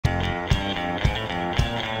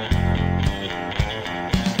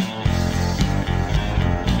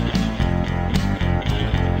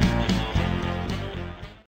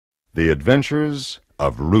The Adventures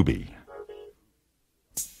of Ruby.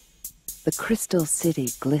 The crystal city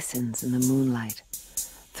glistens in the moonlight.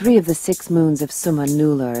 3 of the 6 moons of Suma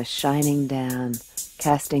Nula are shining down,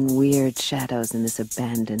 casting weird shadows in this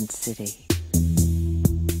abandoned city.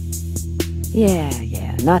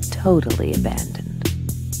 Yeah, not totally abandoned.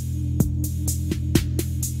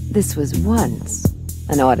 This was once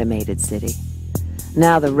an automated city.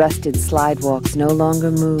 Now the rusted slidewalks no longer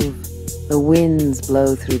move. The winds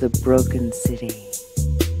blow through the broken city.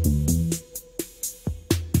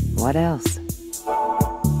 What else?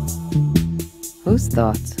 Whose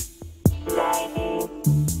thoughts?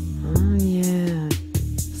 Oh yeah,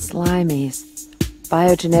 slimies.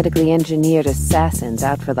 Biogenetically engineered assassins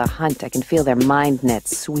out for the hunt. I can feel their mind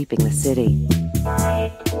nets sweeping the city.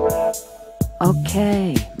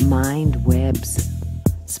 Okay, mind webs.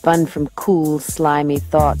 Spun from cool, slimy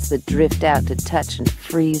thoughts that drift out to touch and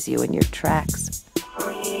freeze you in your tracks.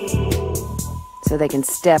 So they can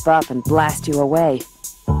step up and blast you away.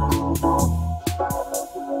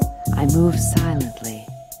 I move silently.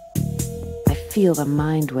 I feel the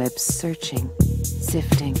mind webs searching,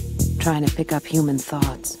 sifting, trying to pick up human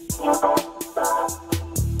thoughts.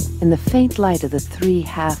 In the faint light of the 3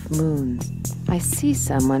 half moons, I see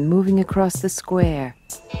someone moving across the square.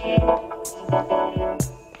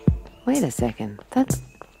 Wait a second, that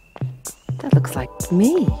looks like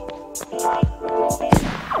me.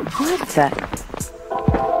 What the?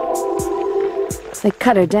 They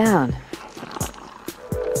cut her down.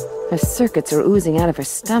 Her circuits are oozing out of her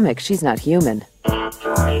stomach. She's not human.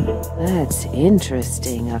 That's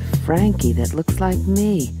interesting. A Frankie that looks like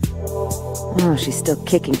me. Oh, she's still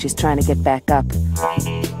kicking. She's trying to get back up.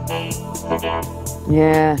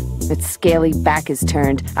 Yeah, its scaly back is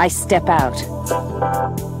turned. I step out.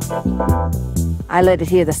 I let it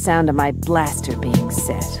hear the sound of my blaster being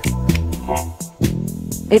set.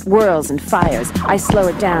 It whirls and fires. I slow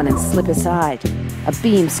it down and slip aside. A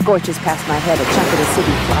beam scorches past my head. A chunk of the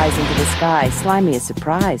city flies into the sky. Slimy is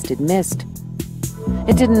surprised. It missed.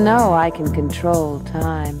 It didn't know I can control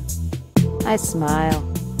time. I smile.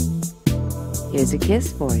 Here's a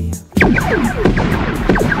kiss for you.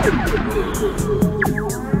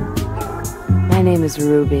 My name is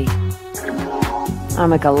Ruby.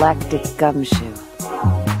 I'm a Galactic Gumshoe.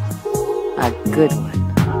 A good one.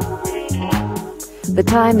 The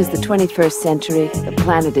time is the 21st century. The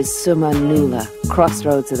planet is Suma Nula,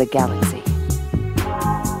 crossroads of the galaxy.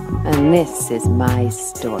 And this is my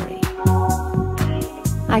story.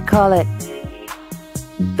 I call it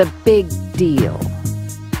The Big Deal.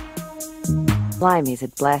 Slimies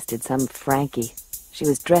had blasted some Frankie. She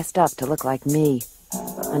was dressed up to look like me.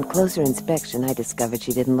 On closer inspection, I discovered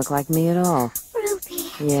she didn't look like me at all. Ruby.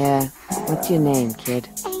 Yeah. What's your name, kid?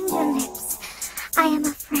 Angel Lips. I am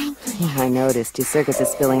a Frankie. I noticed. Your circuits are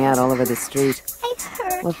spilling out all over the street. I've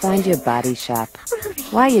heard. We'll find your body shop. Ruby.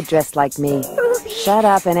 Why are you dressed like me? Ruby. Shut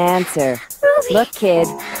up and answer. Ruby. Look, kid.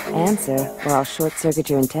 Answer, or I'll short-circuit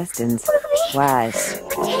your intestines. Ruby. Why? A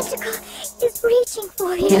tentacle is reaching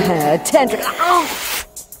for you. Yeah, a tentacle. Oh!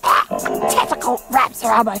 Tentacle wraps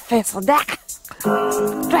around my face and neck.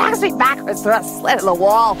 Drags me backwards through a slit in the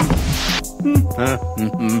wall.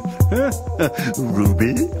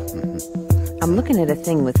 Ruby? I'm looking at a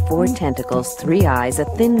thing with 4 tentacles, 3 eyes, a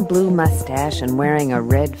thin blue mustache, and wearing a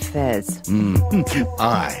red fez.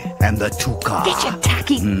 I am the Tuka. Get your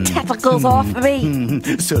tacky tentacles off me!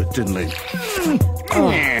 Certainly.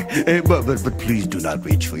 But please do not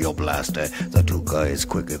reach for your blaster. The Tuka is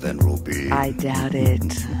quicker than Ruby. I doubt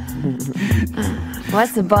it.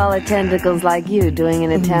 What's a ball of tentacles like you doing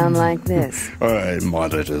in a town like this? I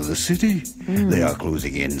monitor the city. They are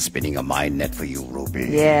closing in, spinning a mine net for you, Ruby.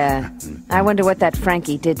 Yeah. I wonder what that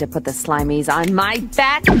Frankie did to put the slimies on my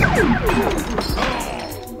back.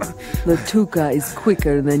 The Tuka is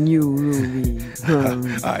quicker than you, Ruby.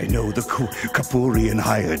 I know the Kapurian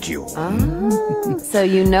hired you. Oh, so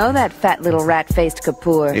you know that fat little rat-faced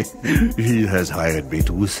Kapoor. He has hired me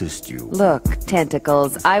to assist you. Look,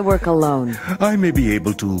 tentacles, I work alone. I may be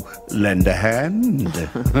able to lend a hand.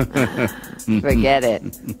 Forget it.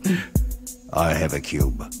 I have a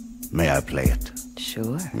cube. May I play it?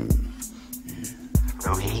 Sure.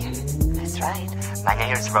 Ruby, That's right. my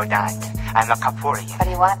name is Rodant. I'm a Kapurian. What do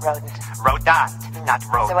you want, rodent? Rodant, not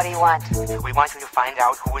Rod. So what do you want? We want you to find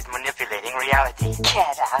out who is manipulating reality.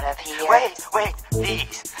 Get out of here. Wait,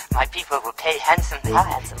 please. My people will pay handsomely. How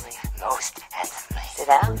handsomely? Most handsomely. Sit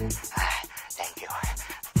down. Thank you.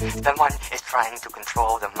 Someone is trying to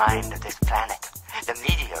control the mind of this planet. The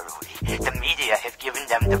media, Rudy. The media have given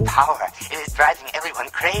them the power. It is driving everyone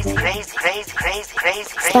crazy.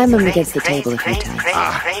 Slam him against the table a few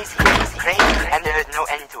times. Crazy, and there is no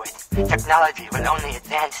end to it. Technology will only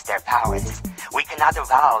advance their powers. We cannot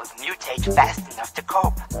evolve, mutate fast enough to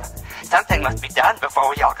cope. Something must be done before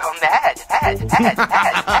we all go mad.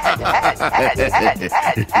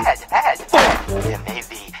 There may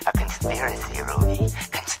be a conspiracy, Ruby.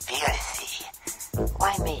 Conspiracy.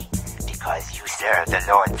 Why me? Because you serve the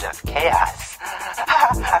Lords of Chaos.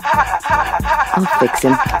 I'll fix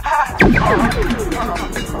him.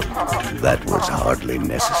 That was hardly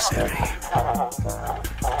necessary.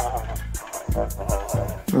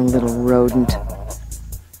 A little rodent.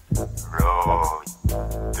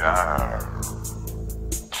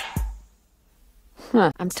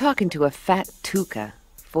 Huh. I'm talking to a fat tuca.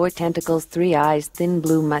 4 tentacles, 3 eyes, thin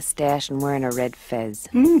blue mustache, and wearing a red fez.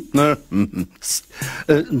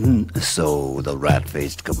 So the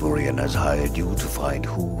rat-faced Kaburian has hired you to find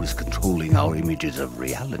who is controlling our images of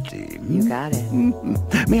reality. You got it.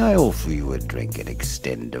 May I offer you a drink and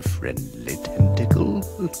extend a friendly tentacle?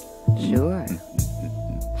 Sure.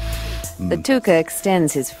 The tuca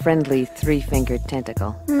extends his friendly 3-fingered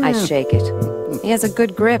tentacle. I shake it. He has a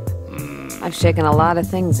good grip. I've shaken a lot of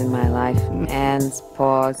things in my life. Hands,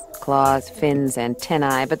 paws, claws, fins,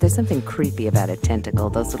 antennae, but there's something creepy about a tentacle,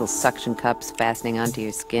 those little suction cups fastening onto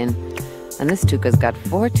your skin. And this tuca's got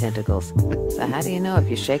 4 tentacles. So how do you know if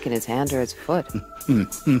you're shaking his hand or his foot?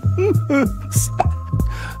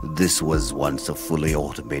 This was once a fully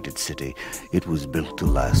automated city. It was built to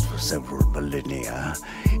last for several millennia.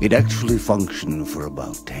 It actually functioned for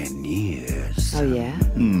about 10 years. Oh, yeah?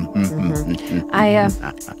 I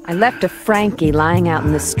left a Frankie lying out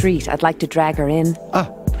in the street. I'd like to drag her in.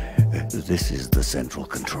 This is the central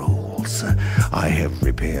controls. I have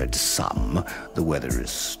repaired some. The weather is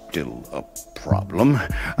still a problem.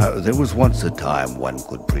 There was once a time one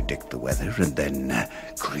could predict the weather and then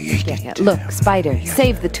create it. Look, Spider,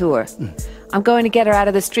 save the tour. I'm going to get her out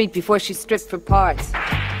of the street before she's stripped for parts.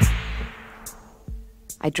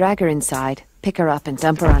 I drag her inside, pick her up, and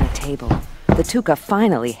dump her on a table. The tuca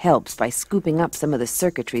finally helps by scooping up some of the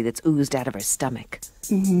circuitry that's oozed out of her stomach.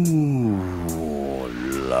 Ooh,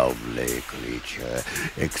 lovely creature.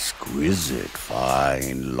 Exquisite,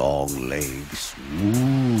 fine, long legs,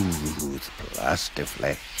 smooth,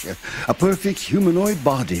 plastiflesh. A perfect humanoid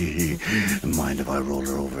body. Mind if I roll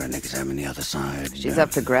her over and examine the other side? She's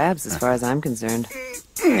up for grabs as far as I'm concerned.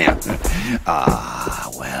 Well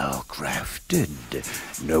crafted.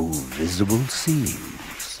 No visible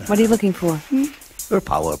seams. What are you looking for? Her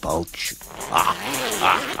power pouch.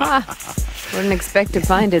 Wouldn't expect to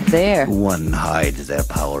find it there. One hides their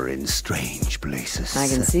power in strange places. I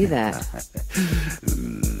can see that.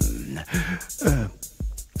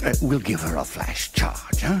 We'll give her a flash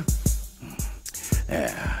charge, huh?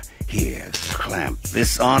 Here, clamp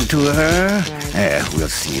this onto her. We'll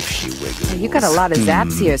see if she wiggles. You got a lot of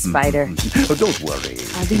zaps here, Spider. Oh, don't worry.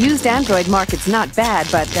 The used android market's not bad,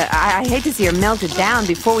 but I hate to see her melted down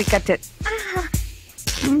before we got to...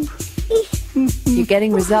 You're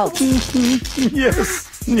getting results. Yes.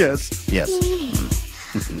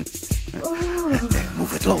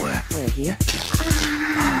 Move it lower. We're here.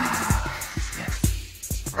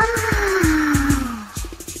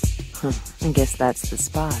 I guess that's the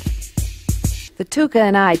spot. The tuca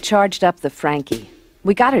and I charged up the Frankie.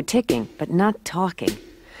 We got her ticking, but not talking.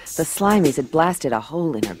 The Slimies had blasted a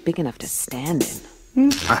hole in her big enough to stand in. There.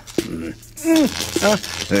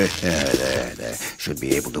 Should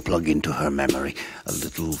be able to plug into her memory. A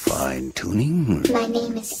little fine-tuning. My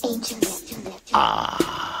name is Angel.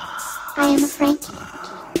 I am a Frankie.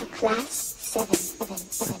 A class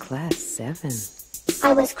 7. A class 7.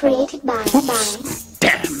 I was created by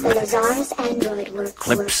Damn! the Lazarus android work.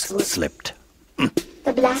 Clips slipped.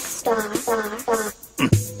 The black star.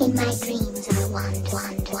 In my dreams I wand.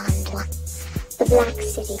 The black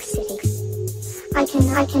city. I can.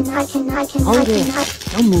 Hold it.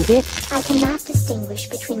 Don't move it. I cannot distinguish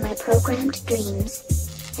between my programmed dreams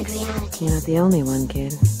and reality. You're not the only one,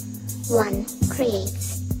 kid. One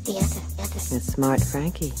creates the other. A smart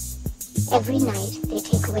Frankie. Every night they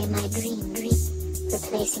take away my dream,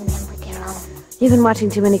 replacing them with their own. You've been watching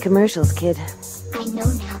too many commercials, kid. I know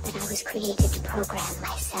now that I was created to program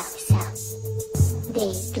myself.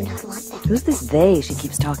 They do not want that. Who's this they she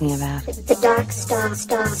keeps talking about? The dark star,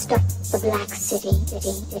 the black city.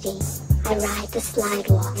 I ride the slide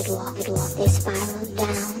walk. They spiral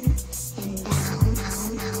down and down.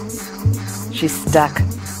 She's stuck.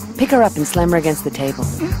 Pick her up and slam her against the table.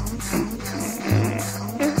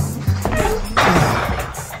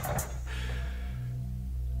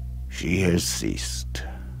 She has ceased.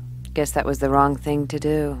 Guess that was the wrong thing to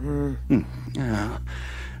do. Yeah.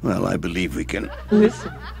 Well, I believe we can... Listen.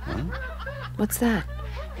 Huh? What's that?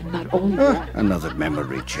 And not only that, Another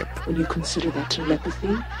memory chip. when you consider that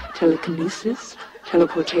telepathy, telekinesis,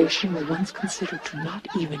 teleportation were once considered to not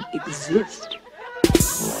even exist.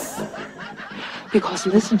 Because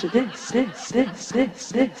listen to this.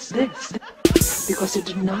 Because it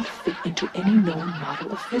did not fit into any known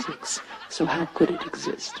model of physics. So how could it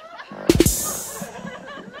exist?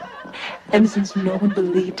 And since no one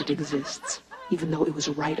believed it exists, even though it was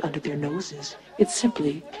right under their noses, it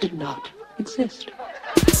simply did not exist.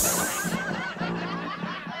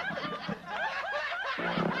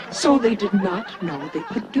 So they did not know they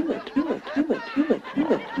could do it.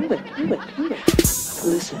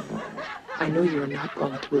 Listen, I know you're not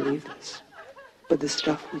going to believe this, but the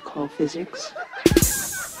stuff we call physics,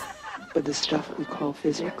 but the stuff we call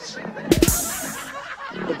physics,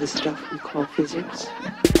 but the stuff we call physics,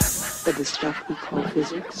 but the stuff we call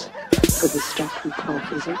physics, but the stuff we call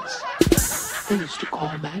physics, they used to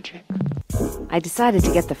call magic. I decided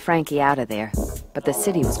to get the Frankie out of there, but the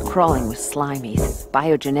city was crawling with slimies,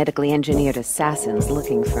 biogenetically engineered assassins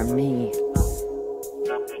looking for me.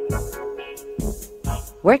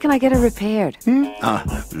 Where can I get it repaired?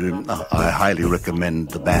 I highly recommend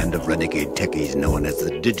the band of renegade techies known as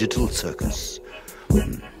the Digital Circus.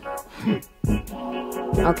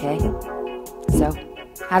 Okay. So,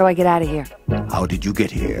 how do I get out of here? How did you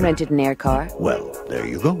get here? Rented an air car. Well, there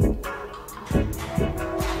you go.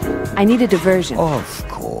 I need a diversion. Of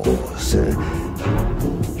course.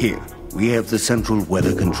 Here, we have the central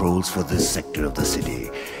weather controls for this sector of the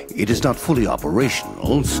city. It is not fully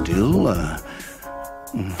operational, still,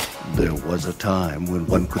 there was a time when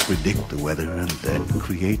one could predict the weather and then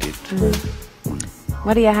create it.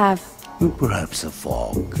 What do you have? Perhaps a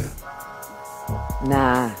fog.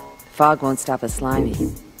 Nah, fog won't stop a slimy.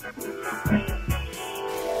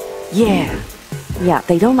 Yeah,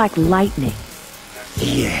 they don't like lightning.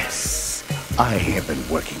 Yes, I have been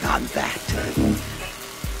working on that.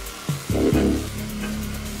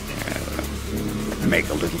 Make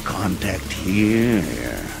a little contact here.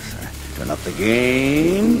 Turn up the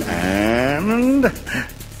gain, and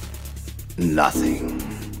nothing.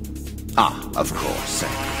 Of course.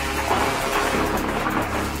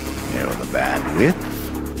 Narrow the bandwidth.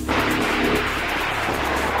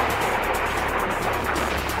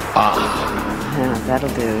 Yeah, that'll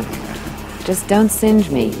do. Just don't singe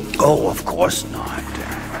me. Oh, of course not.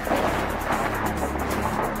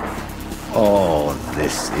 Oh,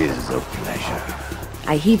 this is a pleasure.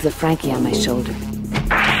 I heave the Frankie on my shoulder.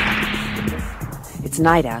 It's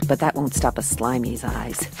night out, but that won't stop a slimy's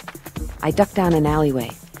eyes. I duck down an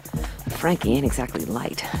alleyway. Frankie ain't exactly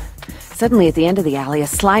light. Suddenly, at the end of the alley, a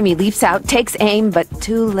slimy leaps out, takes aim, but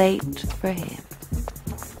too late for him.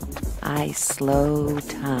 I slow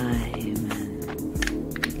time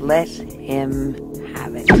and let him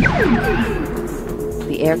have it.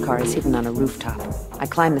 The air car is hidden on a rooftop. I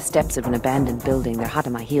climb the steps of an abandoned building. They're hot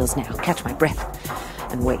on my heels now. Catch my breath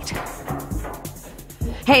and wait.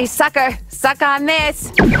 Hey, sucker! Suck on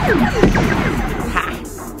this! Ha!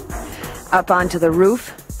 Up onto the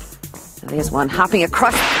roof. There's one hopping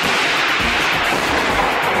across.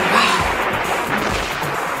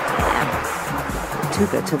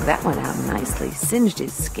 Tuka took that one out nicely. Singed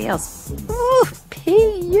his scales. Ooh,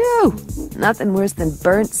 P.U. Nothing worse than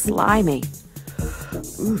burnt slimy.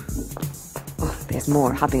 Ooh. Oh, there's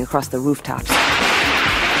more hopping across the rooftops.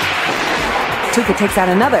 Tuka takes out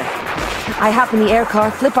another. I hop in the air car,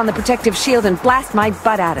 flip on the protective shield, and blast my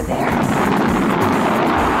butt out of there.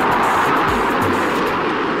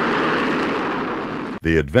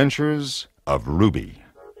 The Adventures of Ruby.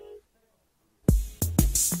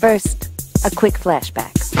 First, a quick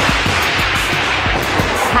flashback.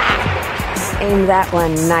 Ha! Aim that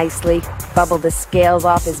one nicely. Bubble the scales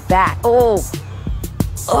off his back. Oh!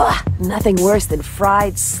 Ugh! Nothing worse than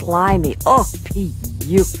fried slimy. Oh,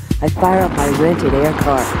 P.U. I fire up my rented air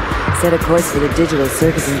car, set a course for the Digital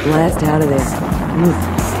Circus, and blast out of there.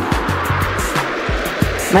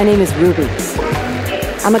 My name is Ruby.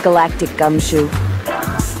 I'm a Galactic Gumshoe.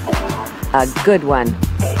 A good one.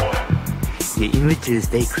 The images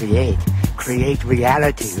they create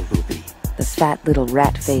reality, Ruby. The fat little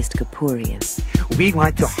rat-faced Kapurian. We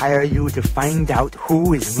want to hire you to find out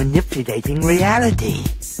who is manipulating reality.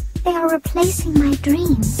 They are replacing my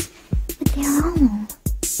dreams with their own.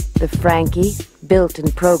 The Frankie, built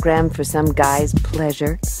and programmed for some guy's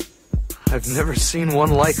pleasure. I've never seen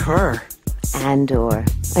one like her. Andor,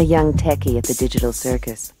 a young techie at the Digital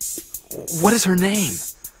Circus. What is her name?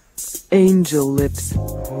 Angel Lips.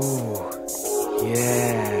 Ooh,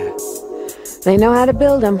 yeah. They know how to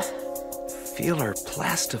build them. Feel her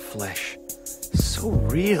plastiflesh. So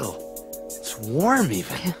real. It's warm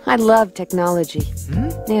even. I love technology.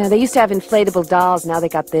 Yeah, they used to have inflatable dolls, now they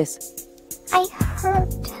got this. I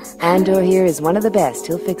hurt. Andor here is one of the best.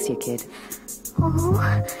 He'll fix you, kid.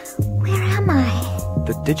 Oh, where am I?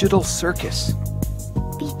 The digital circus.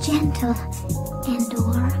 Be gentle,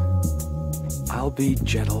 Andor. I'll be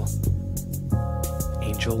gentle.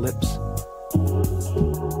 Angel lips.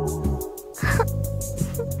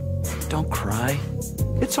 Don't cry.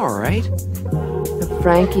 It's all right. A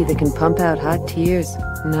Frankie that can pump out hot tears.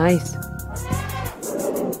 Nice.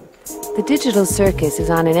 The digital circus is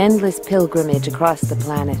on an endless pilgrimage across the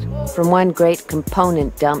planet, from one great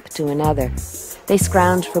component dump to another. They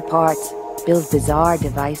scrounge for parts, build bizarre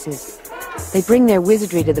devices. They bring their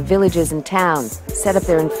wizardry to the villages and towns, set up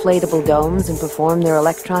their inflatable domes, and perform their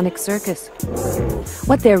electronic circus.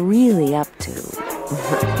 What they're really up to...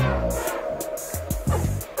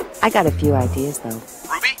 I got a few ideas, though.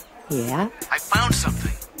 Ruby? Yeah? I found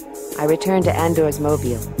something. I returned to Andor's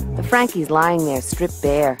mobile. The Frankie's lying there, stripped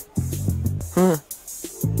bare.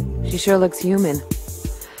 She sure looks human.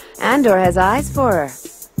 Andor has eyes for her.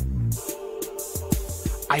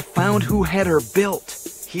 I found who had her built.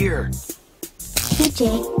 Here.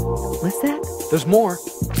 TJ. What's that? There's more.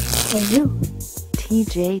 Teru.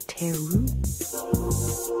 TJ Teru?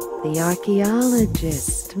 The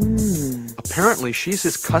archaeologist. Apparently she's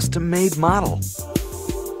his custom-made model.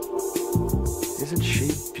 Isn't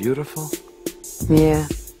she beautiful? Yeah.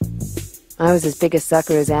 I was as big a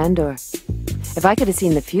sucker as Andor. If I could have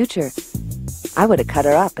seen the future, I would have cut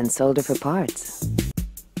her up and sold her for parts.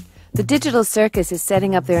 The digital circus is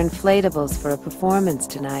setting up their inflatables for a performance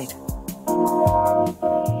tonight.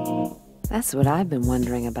 That's what I've been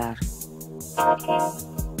wondering about.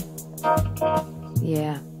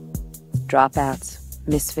 Yeah. Dropouts,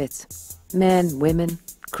 misfits, men, women,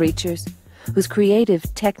 creatures, whose creative,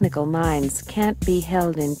 technical minds can't be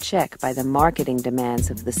held in check by the marketing demands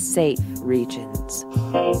of the safe regions.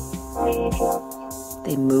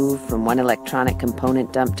 They move from one electronic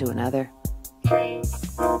component dump to another.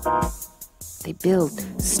 They build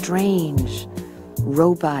strange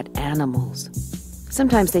robot animals.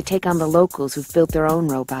 Sometimes they take on the locals who've built their own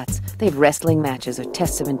robots. They have wrestling matches or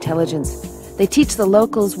tests of intelligence. They teach the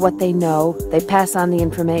locals what they know. They pass on the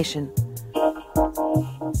information.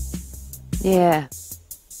 Yeah.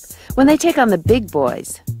 When they take on the big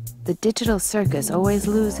boys, the digital circus always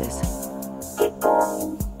loses.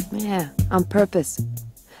 Yeah, on purpose.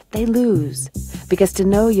 They lose, because to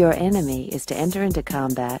know your enemy is to enter into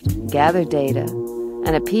combat, gather data,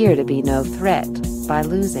 and appear to be no threat by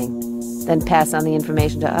losing, then pass on the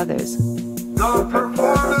information to others. The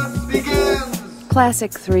performance begins!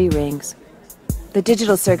 Classic 3 rings. The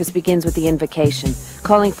digital circus begins with the invocation,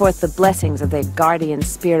 calling forth the blessings of their guardian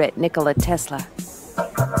spirit, Nikola Tesla.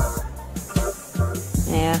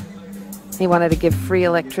 Yeah, he wanted to give free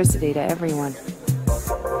electricity to everyone.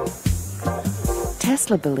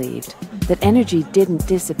 Tesla believed that energy didn't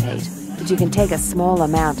dissipate, that you can take a small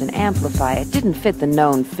amount and amplify it. Didn't fit the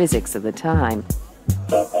known physics of the time.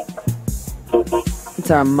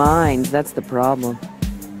 It's our minds, that's the problem.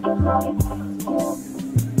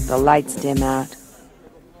 The lights dim out.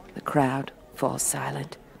 The crowd falls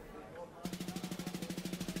silent.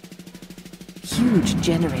 Huge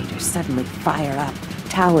generators suddenly fire up.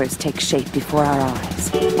 Towers take shape before our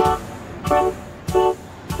eyes.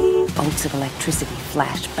 Bolts of electricity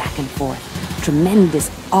flash back and forth. Tremendous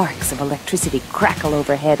arcs of electricity crackle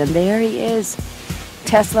overhead, and there he is.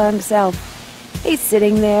 Tesla himself. He's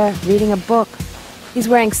sitting there, reading a book. He's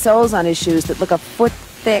wearing soles on his shoes that look a foot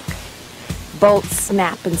thick. Bolts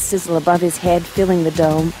snap and sizzle above his head, filling the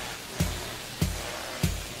dome.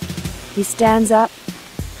 He stands up,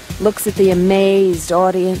 looks at the amazed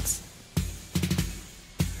audience.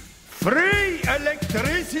 Free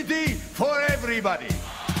electricity for everybody!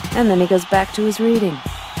 And then he goes back to his reading.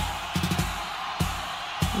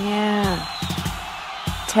 Yeah.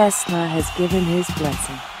 Tesla has given his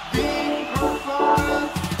blessing. The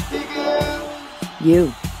performance begins!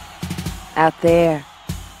 You. Out there.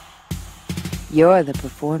 You're the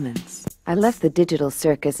performance. I left the digital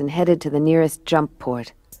circus and headed to the nearest jump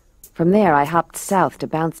port. From there, I hopped south to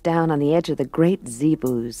bounce down on the edge of the Great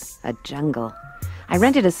Zebus, a jungle. I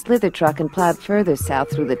rented a slither truck and plowed further south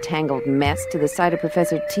through the tangled mess to the site of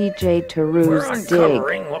Professor T.J. Teru's dig. We're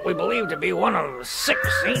uncovering what we believe to be one of 6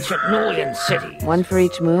 ancient Nulian cities. One for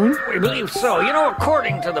each moon? We believe so. You know,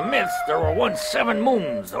 according to the myths, there were once 7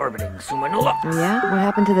 moons orbiting Sumanula. Yeah? What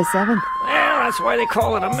happened to the 7th? Well, that's why they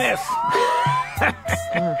call it a myth.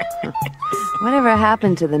 Whatever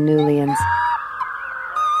happened to the Nulians?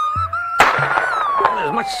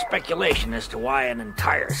 There's much speculation as to why an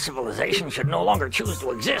entire civilization should no longer choose to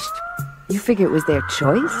exist. You figure it was their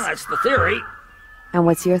choice? Well, that's the theory. And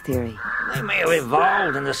what's your theory? They may have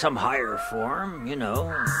evolved into some higher form, you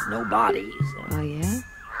know, no bodies. Oh, yeah?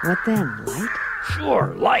 What then? Light?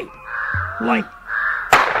 Sure, light. Light.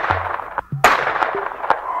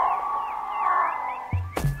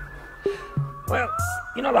 Well,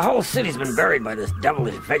 you know, the whole city's been buried by this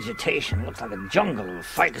devilish vegetation. It looks like a jungle of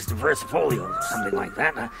ficus diversifolios or something like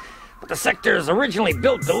that. But the sectors originally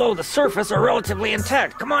built below the surface are relatively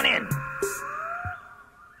intact. Come on in.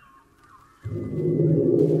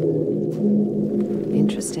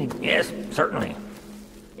 Interesting. Yes, certainly.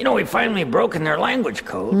 You know, we've finally broken their language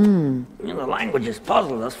code. You know, the language has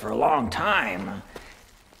puzzled us for a long time.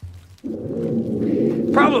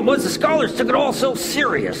 Problem was, the scholars took it all so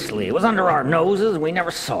seriously. It was under our noses, and we never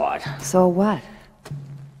saw it. So what?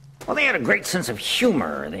 Well, they had a great sense of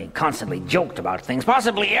humor. They constantly joked about things.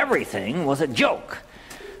 Possibly everything was a joke.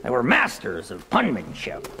 They were masters of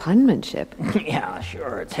punmanship. Punmanship? Yeah,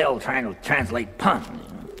 sure. It's hell trying to translate puns.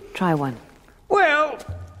 Try one. Well,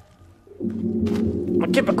 a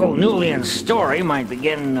typical Nulian story might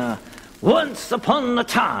begin, once upon a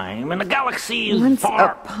time in a galaxy Once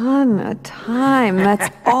far... upon a time?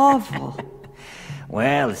 That's awful.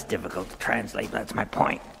 Well, it's difficult to translate, that's my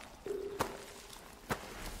point.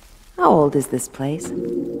 How old is this place? It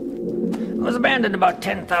was abandoned about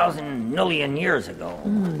 10,000 Nulian years ago.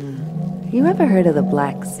 You ever heard of the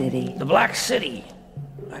Black City? The Black City?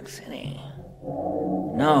 Black City?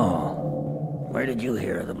 No. Where did you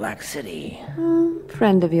hear of the Black City?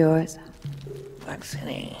 Friend of yours. Black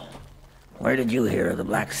City? Where did you hear of the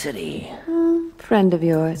Black City? Friend of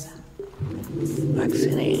yours. Black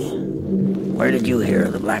City? Where did you hear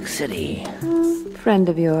of the Black City? Friend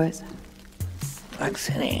of yours. Black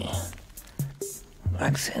City?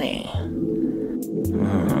 Black City?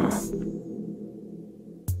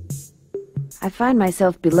 I find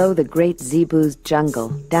myself below the great Zebu's jungle,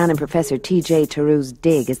 down in Professor T.J. Taru's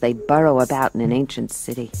dig as they burrow about in an ancient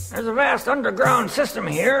city. There's a vast underground system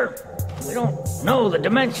here. We don't know the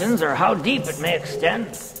dimensions or how deep it may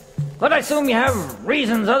extend. But I assume you have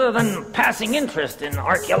reasons other than passing interest in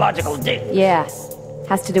archaeological digs. Yeah.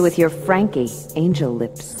 Has to do with your Frankie, Angel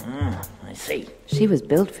Lips. I see. She was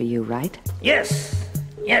built for you, right? Yes.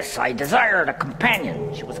 Yes, I desired a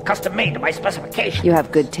companion. She was custom-made to my specifications. You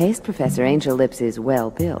have good taste, Professor. Angel Lips is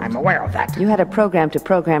well built. I'm aware of that. You had a program to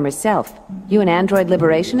program herself. You an android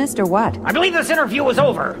liberationist or what? I believe this interview is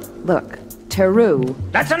over. Look, Taru...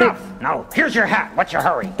 That's enough! Now, here's your hat. What's your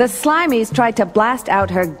hurry? The Slimies tried to blast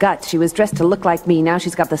out her guts. She was dressed to look like me. Now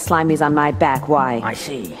she's got the Slimies on my back. Why? I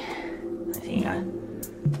see.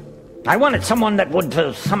 I wanted someone that would,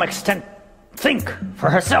 to some extent, think for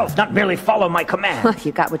herself, not merely follow my command.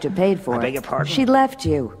 You got what you paid for. I beg your pardon? She left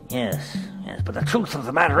you. Yes, but the truth of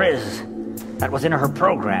the matter is, that was in her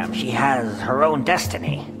program. She has her own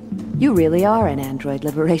destiny. You really are an android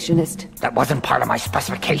liberationist. That wasn't part of my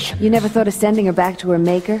specification. You never thought of sending her back to her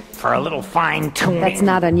maker? For a little fine-tuning. That's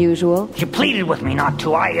not unusual. She pleaded with me not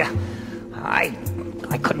to. I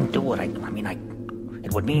couldn't do it.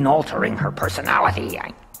 It would mean altering her personality.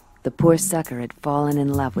 The poor sucker had fallen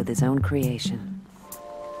in love with his own creation.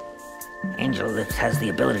 Angel Lips has the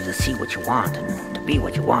ability to see what you want and to be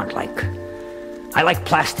what you want, I like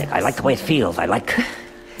plastic. I like the way it feels.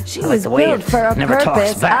 She was built for a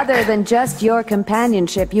purpose other than just your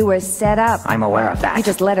companionship. You were set up. I'm aware of that. You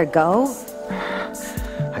just let her go?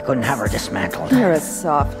 I couldn't have her dismantled. You're a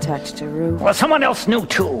soft touch, Taru. Well, someone else knew,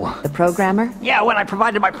 too. The programmer? Yeah, when I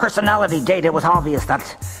provided my personality data, it was obvious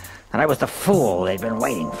that I was the fool they'd been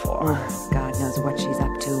waiting for. Oh, God knows what she's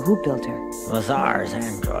up to. Who built her? Lazar's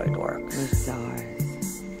android works.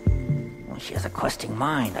 Lazar's. Well, she has a questing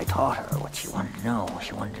mind. I taught her what she wanted to know.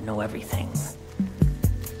 She wanted to know everything.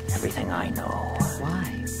 Everything I know.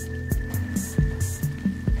 Why?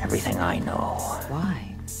 Everything I know.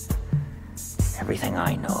 Why? Everything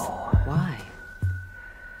I know. Why?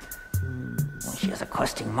 Well, she has a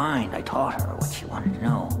questing mind. I taught her what she wanted to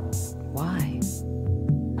know. Why?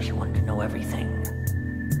 She wanted to know everything.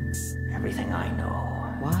 Everything I know.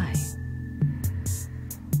 Why?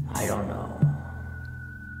 I don't know.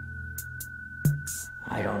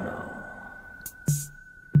 I don't know.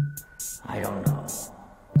 I don't know.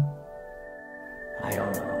 I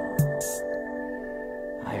don't know.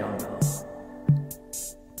 I don't know.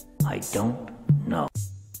 I don't know.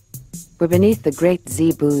 We're beneath the great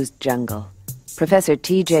Zebu's jungle. Professor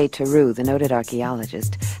T.J. Taru, the noted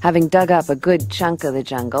archaeologist, having dug up a good chunk of the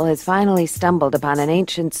jungle, has finally stumbled upon an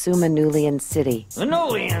ancient Sumanulian city. The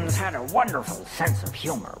Nulians had a wonderful sense of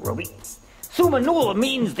humor, Ruby. Sumanula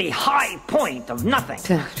means the high point of nothing.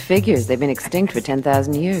 Figures, they've been extinct for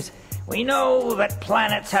 10,000 years. We know that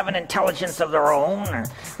planets have an intelligence of their own.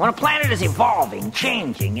 When a planet is evolving,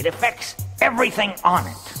 changing, it affects everything on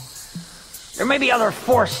it. There may be other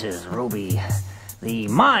forces, Ruby. The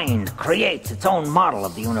mind creates its own model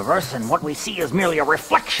of the universe, and what we see is merely a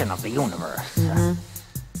reflection of the universe.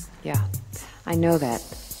 Yeah, I know that.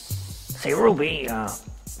 Say, Ruby,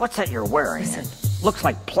 what's that you're wearing? Listen. It looks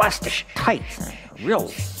like plastic tights.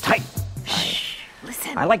 Real tight. Shh,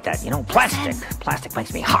 listen. I like that, you know, plastic. Listen. Plastic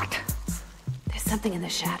makes me hot. There's something in the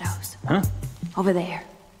shadows. Huh? Over there.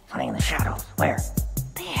 Something in the shadows. Where?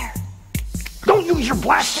 There. Don't use your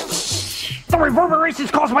blaster! The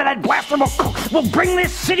reverberations caused by that blaster will bring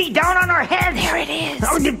this city down on our heads! There it is!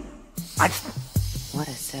 What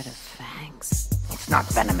a set of fangs. It's not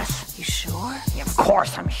venomous. You sure? Yeah, of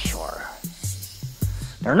course I'm sure.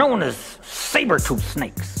 They're known as saber-tooth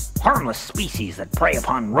snakes. Harmless species that prey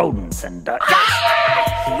upon rodents and,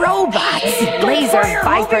 robots! Laser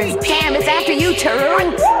vipers! Damn, it's after you,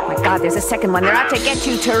 Taru! Oh my god, there's a second one. They're out to get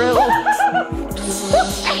you, Taru!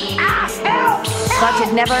 Thought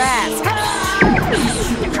you'd never ask.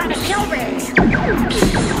 You're trying to kill me!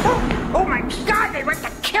 Oh my god, they went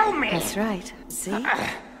to kill me! That's right. See?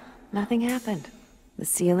 Nothing happened. The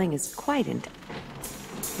ceiling is quite intact.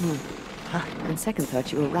 On second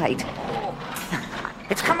thought, you were right.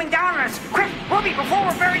 It's coming down on us! Quick, Ruby, before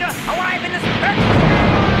we're buried alive in this...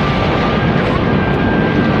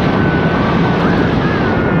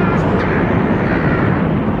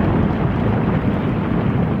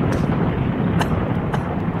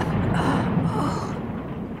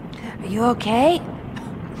 Are you okay?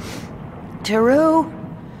 Taru?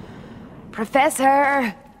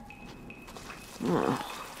 Professor? Oh.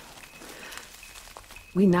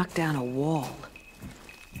 We knocked down a wall.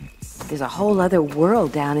 There's a whole other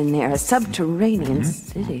world down in there, a subterranean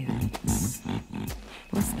city.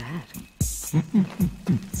 What's that?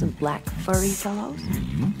 Some black furry fellows?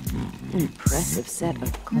 Impressive set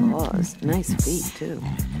of claws. Nice feet, too.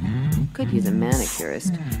 Could use a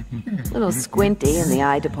manicurist. Little squinty in the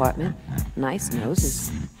eye department. Nice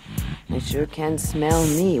noses. They sure can smell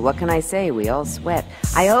me. What can I say? We all sweat.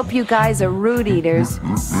 I hope you guys are root eaters.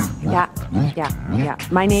 Yeah.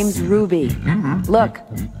 My name's Ruby. Look,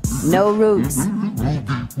 no roots.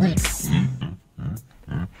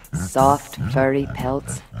 Soft, furry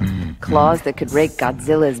pelts. Claws that could rake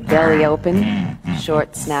Godzilla's belly open.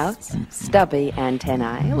 Short snouts. Stubby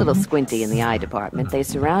antennae. A little squinty in the eye department. They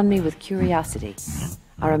surround me with curiosity.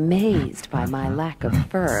 Are amazed by my lack of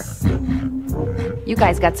fur. You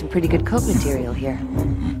guys got some pretty good coat material here.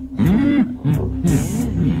 Yeah.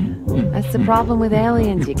 That's the problem with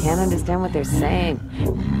aliens. You can't understand what they're saying.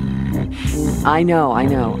 I know.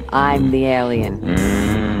 I'm the alien.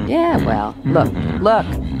 Yeah, well,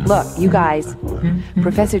 look, you guys.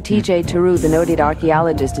 Professor T.J. Taru, the noted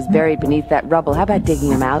archaeologist, is buried beneath that rubble. How about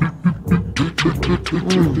digging him out?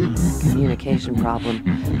 Communication problem.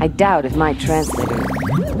 I doubt if my translator...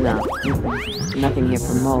 No, nothing here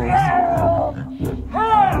for moles.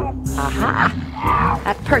 Aha!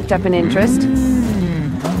 That perked up an interest.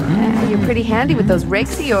 You're pretty handy with those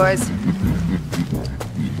rakes of yours.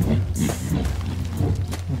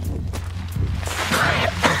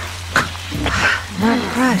 Not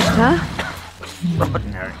crushed, huh?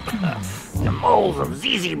 Extraordinary. The moles of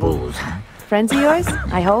ZZ-Boos. Friends of yours,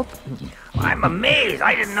 I hope? I'm amazed.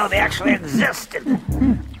 I didn't know they actually existed.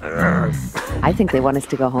 I think they want us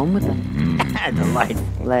to go home with them. Delightful.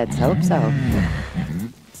 Let's hope so.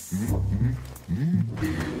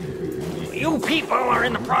 You people are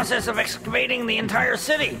in the process of excavating the entire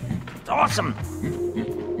city. It's awesome.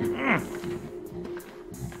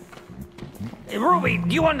 Hey, Ruby,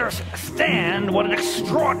 do you understand what an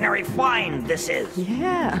extraordinary find this is?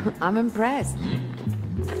 Yeah, I'm impressed.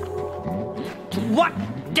 To what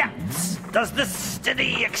depths does this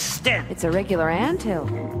city extend? It's a regular anthill.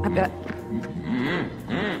 I've got...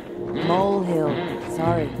 Molehill.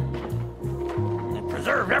 Sorry. They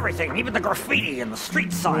preserved everything, even the graffiti and the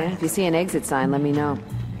street signs. Yeah, if you see an exit sign, let me know.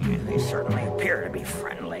 Yeah, they certainly appear to be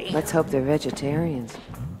friendly. Let's hope they're vegetarians.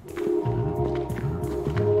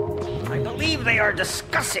 I believe they are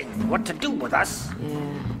discussing what to do with us. Yeah.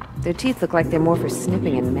 Their teeth look like they're more for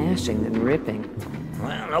snipping and mashing than ripping.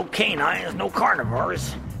 Well, no canines, no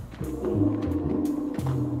carnivores.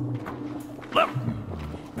 Look,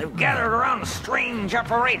 they've gathered around a strange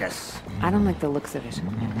apparatus. I don't like the looks of it.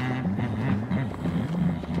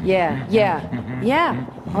 Yeah.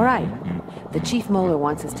 All right. The Chief Molar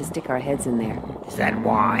wants us to stick our heads in there. Is that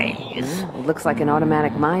wise? Yeah, it looks like an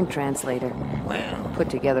automatic mind translator. Well, put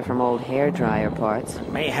together from old hairdryer parts.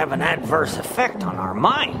 It may have an adverse effect on our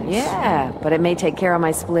minds. Yeah, but it may take care of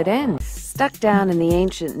my split end. Stuck down in the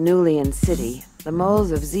ancient Nulian city, the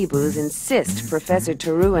moles of Zebus insist Professor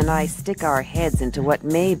Taru and I stick our heads into what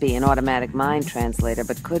may be an automatic mind translator,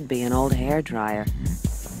 but could be an old hairdryer.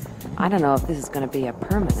 I don't know if this is going to be a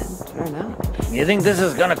permanent or not. You think this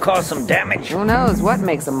is gonna cause some damage? Who knows what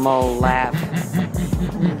makes a mole laugh?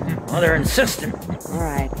 Well, they're insistent. All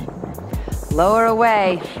right. Lower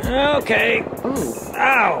away. Okay. Ooh.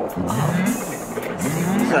 Ow!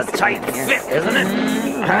 This is a tight fit, isn't it?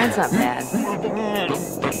 Mine's not bad.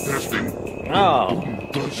 Oh,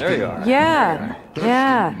 there you are.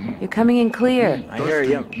 Yeah. You're coming in clear. I hear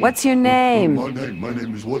you. What's your name? My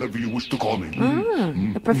name is whatever you wish to call me.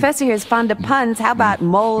 The professor here is fond of puns. How about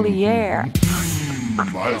Moliere?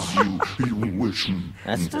 As you wish.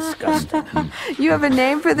 That's disgusting. You have a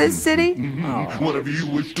name for this city? Whatever you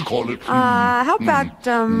wish to call it. How about,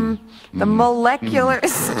 the molecular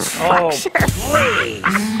structure? Oh, please.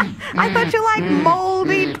 I thought you liked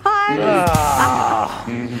moldy puns.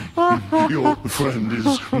 Your friend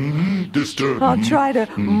is disturbed. I'll try to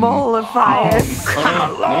mollify it.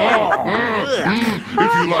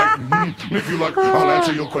 If you like, I'll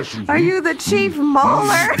answer your question. Are you the chief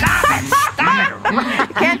molar?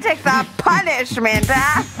 Can't take the punishment,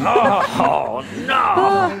 huh? Oh,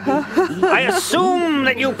 no. I assume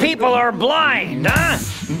that you people are blind, huh?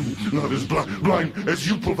 Not as blind as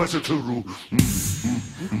you, Professor Taru.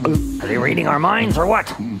 Are they reading our minds or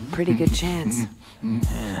what? Pretty good chance.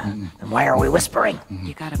 Then why are we whispering?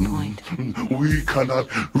 You got a point. We cannot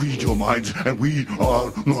read your minds, and we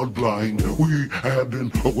are not blind. We have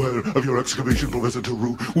been aware of your excavation, Professor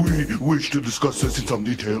Taru. We wish to discuss this in some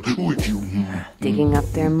detail with you. Digging up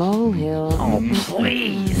their molehill. Oh,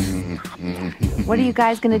 please. What are you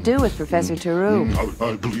guys going to do with Professor Taru?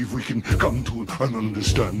 I believe we can come to an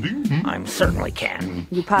understanding. I certainly can.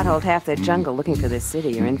 You potholed half their jungle looking for this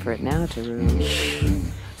city. You're in for it now, Taru.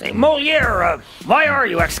 Say, Moliere, why are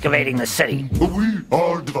you excavating the city? We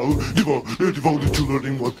are devoted to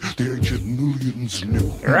learning what the ancient Nulians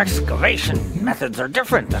knew. Your excavation methods are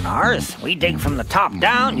different than ours. We dig from the top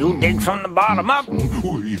down, you dig from the bottom up.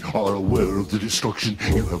 We are aware of the destruction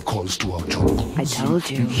you have caused to our jungle. I told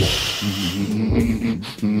you.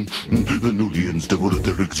 The Nulians devoted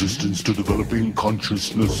their existence to developing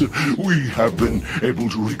consciousness. We have been able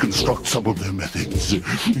to reconstruct some of their methods.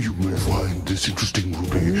 You may find this interesting,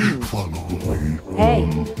 Ruby. Follow me. Hey,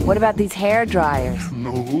 what about these hair dryers?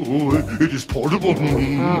 No, it is portable.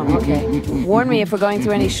 Oh, okay. Warn me if we're going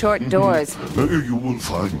through any short doors. You will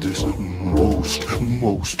find this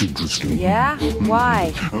most interesting. Yeah?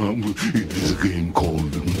 Why? It is a game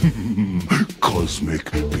called Cosmic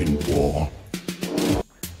Pinball.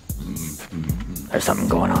 There's something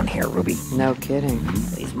going on here, Ruby. No kidding.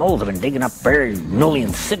 These moles have been digging up buried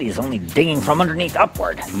Nulian cities, only digging from underneath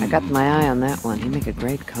upward. I got my eye on that one. He'd make a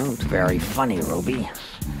great coat. Very funny, Ruby.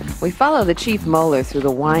 We follow the chief molar through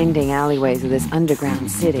the winding alleyways of this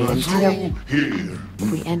underground city until Here.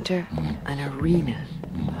 we enter an arena.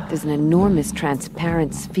 There's an enormous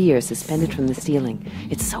transparent sphere suspended from the ceiling.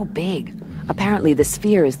 It's so big. Apparently the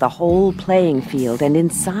sphere is the whole playing field, and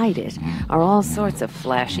inside it are all sorts of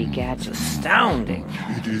flashy gadgets. Astounding.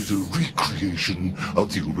 It is a recreation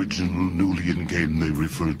of the original Nulian game they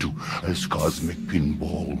refer to as Cosmic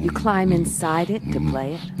Pinball. You climb inside it to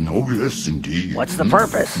play it? Oh, yes, indeed. What's the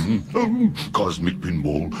purpose? Cosmic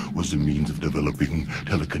Pinball was a means of developing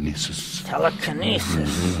telekinesis. Telekinesis.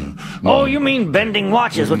 Oh, you mean bending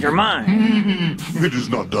watches with your mind? It is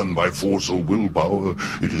not done by force or willpower.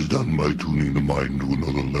 It is done by tuning the mind to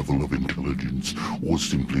another level of intelligence, or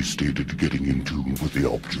simply stated, getting in tune with the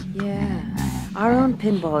object. Yeah. Our own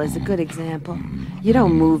pinball is a good example. You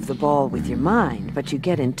don't move the ball with your mind, but you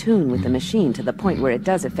get in tune with the machine to the point where it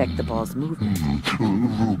does affect the ball's movement.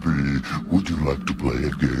 Ruby, would you like to play a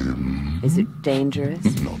game? Is it dangerous?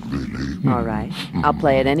 Not really. All right. I'll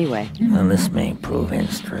play it anyway. Well, this may prove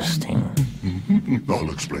interesting. I'll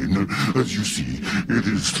explain. As you see, it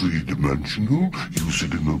is three-dimensional. You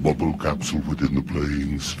sit in a bubble capsule within the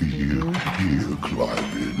playing sphere. Here, climb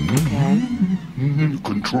in. Okay.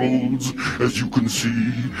 Controls, as you can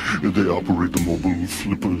see, they operate the mobile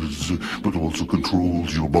flippers, but also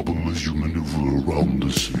controls your bubble as you maneuver around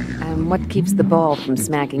the sphere. And what keeps the ball from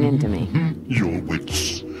smacking into me? Your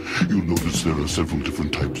wits. You'll notice there are several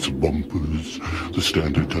different types of bumpers. The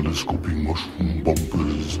standard telescoping mushroom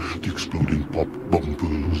bumpers, the exploding pop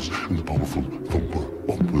bumpers, and the powerful thumper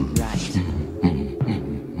bumpers. Right.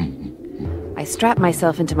 I strap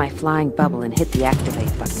myself into my flying bubble and hit the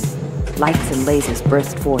activate button. Lights and lasers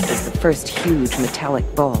burst forth as the first huge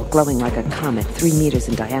metallic ball, glowing like a comet 3 meters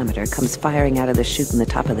in diameter, comes firing out of the chute in the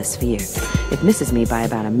top of the sphere. It misses me by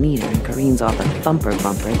about a meter and careens off a thumper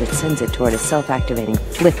bumper that sends it toward a self-activating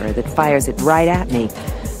flipper that fires it right at me.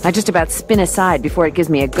 I just about spin aside before it gives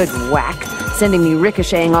me a good whack, sending me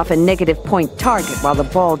ricocheting off a negative point target while the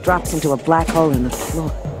ball drops into a black hole in the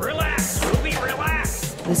floor. Relax, Ruby,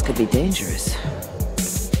 relax. This could be dangerous.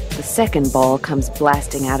 The second ball comes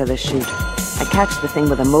blasting out of the chute. I catch the thing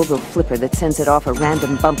with a mobile flipper that sends it off a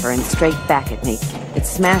random bumper and straight back at me. It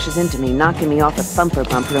smashes into me, knocking me off a thumper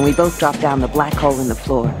bumper, and we both drop down the black hole in the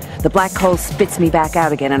floor. The black hole spits me back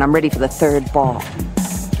out again, and I'm ready for the third ball.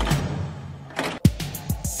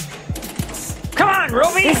 Come on,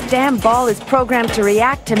 Ruby! This damn ball is programmed to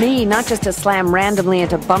react to me, not just to slam randomly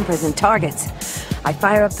into bumpers and targets. I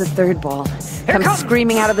fire up the third ball. Comes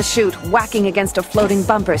screaming out of the chute, whacking against a floating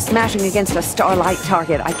bumper, smashing against a starlight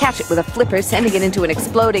target. I catch it with a flipper, sending it into an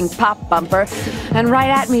exploding pop bumper, and right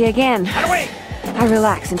at me again. Out of the way! I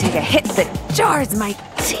relax and take a hit that jars my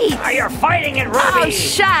teeth. Oh, you're fighting it, Ruby! Oh,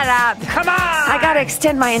 shut up! Come on! I gotta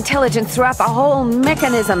extend my intelligence throughout the whole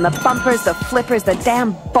mechanism. The bumpers, the flippers, the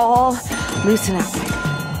damn ball. Loosen up.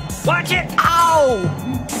 Watch it! Ow!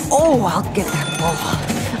 Oh, I'll get that ball.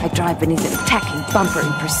 I drive beneath an attacking bumper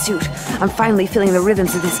in pursuit. I'm finally feeling the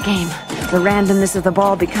rhythms of this game. The randomness of the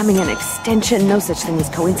ball becoming an extension. No such thing as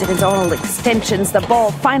coincidence, all extensions. The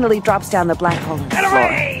ball finally drops down the black hole in the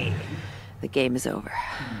floor. The game is over.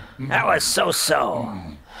 That was so-so.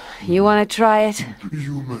 You want to try it?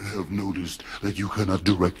 You may have noticed that you cannot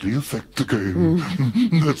directly affect the game.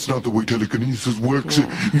 That's not the way telekinesis works.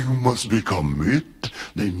 You must become it,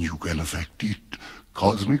 then you can affect it.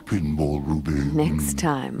 Cosmic pinball, Ruby. Next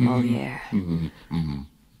time, Moliere.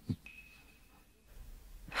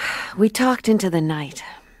 We talked into the night.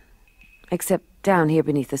 Except down here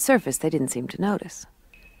beneath the surface, they didn't seem to notice.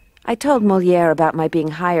 I told Moliere about my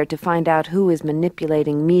being hired to find out who is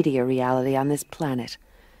manipulating media reality on this planet.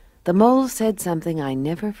 The mole said something I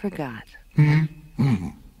never forgot.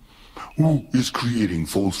 Who is creating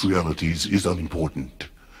false realities is unimportant.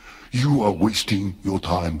 You are wasting your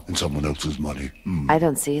time and someone else's money. I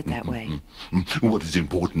don't see it that way. What is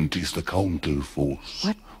important is the counter-force.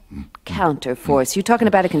 What? Counter-force? You talking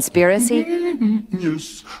about a conspiracy?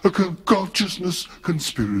 Yes, a consciousness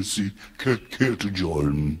conspiracy. Care to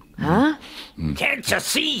join? Huh? Can't you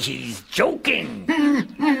see he's joking?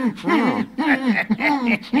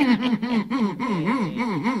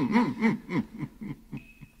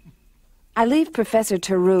 I leave Professor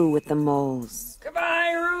Taru with the moles.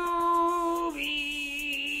 Goodbye, Ruby!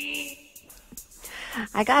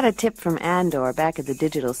 I got a tip from Andor back at the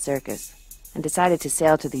Digital Circus and decided to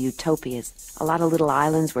sail to the Utopias, a lot of little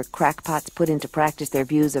islands where crackpots put into practice their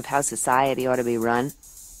views of how society ought to be run.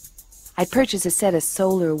 I'd purchase a set of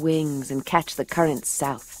solar wings and catch the currents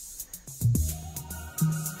south.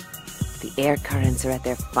 The air currents are at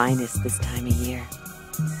their finest this time of year.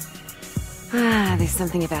 There's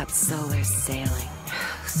something about solar sailing,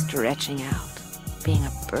 stretching out, being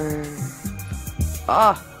a bird.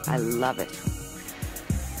 Oh, I love it.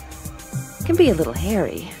 It can be a little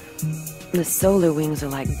hairy. The solar wings are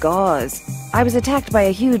like gauze. I was attacked by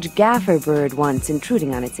a huge gaffer bird once,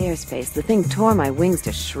 intruding on its airspace. The thing tore my wings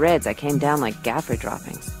to shreds. I came down like gaffer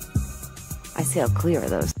droppings. I sailed clear of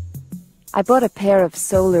those. I bought a pair of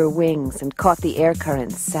solar wings and caught the air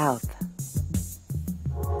currents south.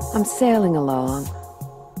 I'm sailing along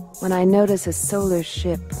when I notice a solar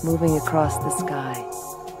ship moving across the sky.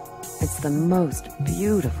 It's the most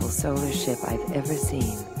beautiful solar ship I've ever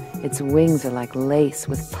seen. Its wings are like lace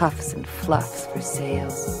with puffs and fluffs for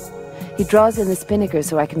sails. He draws in the spinnaker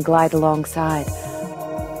so I can glide alongside.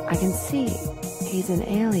 I can see he's an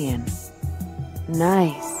alien.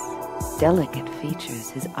 Nice, delicate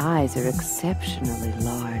features. His eyes are exceptionally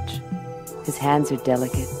large. His hands are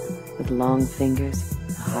delicate, with long fingers,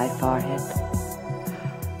 a high forehead.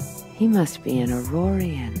 He must be an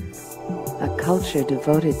Aurorian, a culture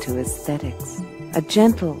devoted to aesthetics, a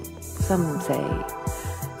gentle, some say,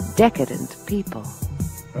 decadent people.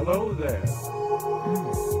 Hello there.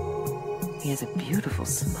 He has a beautiful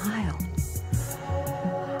smile.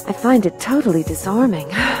 I find it totally disarming.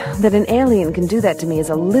 That an alien can do that to me is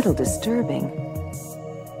a little disturbing.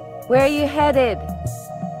 Where are you headed?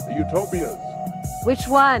 The Utopias. Which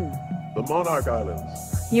one? The Monarch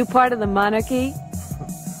Islands. You part of the monarchy?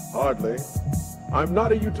 Hardly. I'm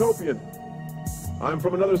not a utopian. I'm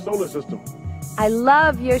from another solar system. I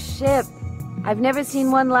love your ship. I've never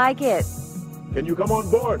seen one like it. Can you come on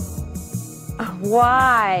board?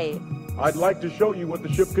 Why? I'd like to show you what the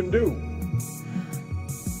ship can do.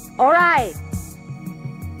 All right.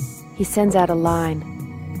 He sends out a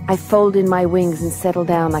line. I fold in my wings and settle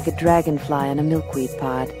down like a dragonfly on a milkweed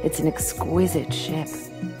pod. It's an exquisite ship.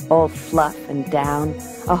 All fluff and down,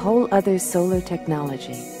 a whole other solar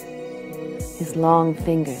technology. His long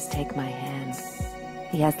fingers take my hand.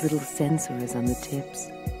 He has little sensors on the tips.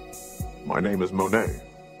 My name is Monet.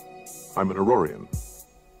 I'm an Aurorian.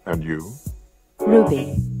 And you?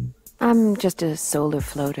 Ruby. I'm just a solar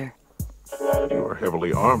floater. You are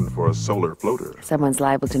heavily armed for a solar floater. Someone's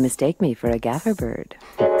liable to mistake me for a gaffer bird.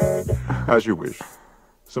 As you wish.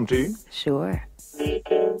 Some tea? Sure.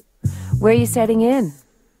 Where are you setting in?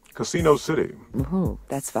 Casino City. Ooh,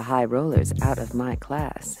 that's for high rollers out of my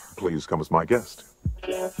class. Please come as my guest.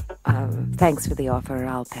 Thanks for the offer,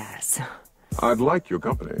 I'll pass. I'd like your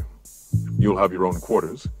company. You'll have your own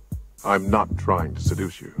quarters. I'm not trying to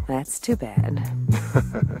seduce you. That's too bad.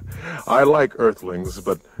 I like Earthlings,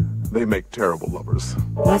 but they make terrible lovers.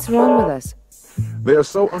 What's wrong with us? They are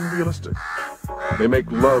so unrealistic. They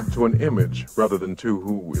make love to an image rather than to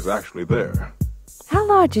who is actually there. How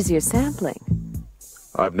large is your sampling?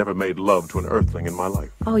 I've never made love to an Earthling in my life.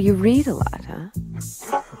 Oh, you read a lot, huh?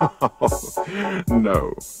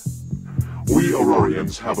 No. We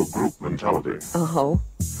Aurorians have a group mentality. Oh?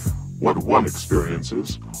 What one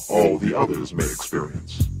experiences, all the others may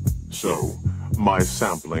experience. So, my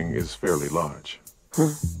sampling is fairly large.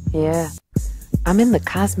 Yeah. I'm in the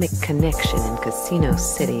Cosmic Connection in Casino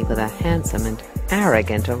City with a handsome and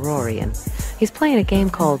arrogant Aurorian. He's playing a game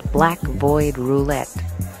called Black Void Roulette.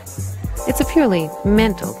 It's a purely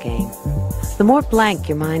mental game. The more blank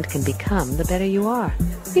your mind can become, the better you are.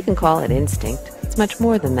 You can call it instinct. It's much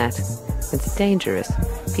more than that. It's dangerous.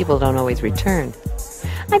 People don't always return.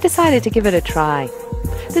 I decided to give it a try.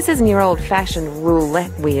 This isn't your old-fashioned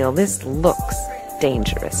roulette wheel. This looks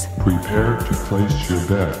dangerous. Prepare to place your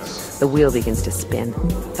bets. The wheel begins to spin,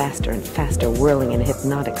 faster and faster, whirling in a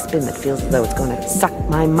hypnotic spin that feels as though it's going to suck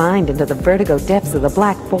my mind into the vertigo depths of the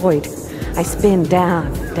black void. I spin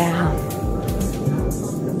down, down.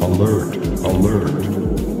 Alert,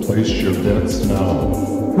 alert. Place your bets now.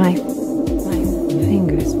 My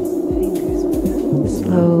fingers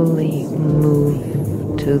slowly move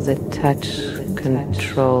to the touch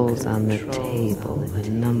controls on the table. The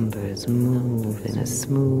numbers move in a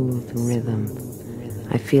smooth rhythm.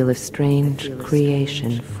 I feel a strange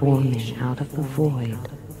creation forming out of the void.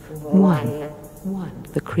 1,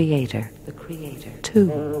 the creator.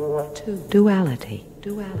 2, duality.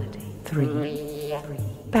 3,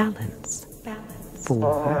 balance.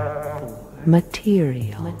 4,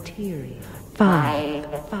 material.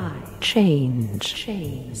 5, change.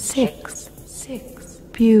 6,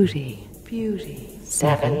 beauty.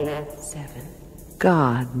 7,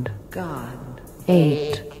 God.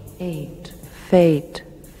 8, fate.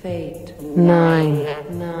 9,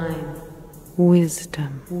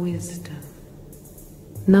 wisdom.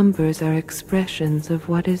 Numbers are expressions of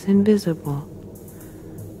what is invisible.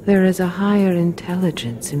 There is a higher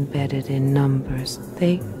intelligence embedded in numbers.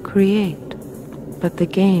 They create, but the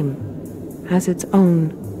game has its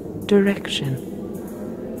own direction.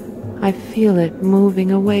 I feel it moving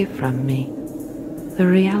away from me. The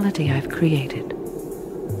reality I've created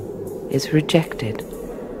is rejected.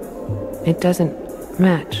 It doesn't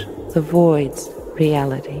match the void's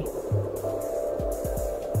reality.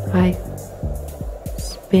 I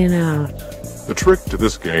spin out. The trick to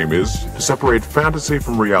this game is to separate fantasy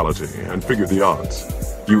from reality and figure the odds.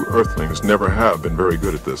 You Earthlings never have been very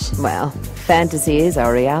good at this. Well, fantasy is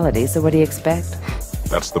our reality, so what do you expect?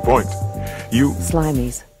 That's the point. You...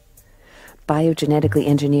 Slimies. Biogenetically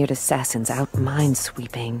engineered assassins out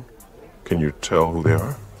mind-sweeping. Can you tell who they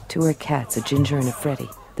are? 2 are cats, a ginger and a Freddy.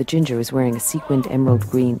 The ginger is wearing a sequined emerald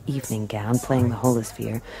green evening gown, playing the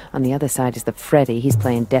holosphere. On the other side is the Freddy. He's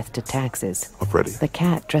playing death to taxes. A Freddy? The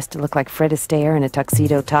cat, dressed to look like Fred Astaire in a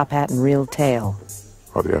tuxedo, top hat, and real tail.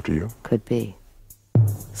 Are they after you? Could be.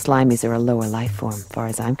 Slimies are a lower life form, far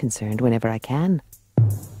as I'm concerned. Whenever I can,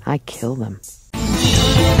 I kill them.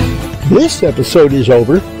 This episode is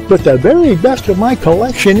over, but the very best of my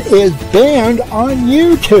collection is banned on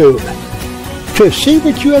YouTube. To see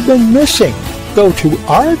what you have been missing, go to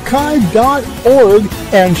archive.org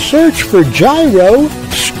and search for Gyro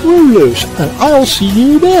Screwloose, and I'll see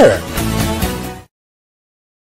you there.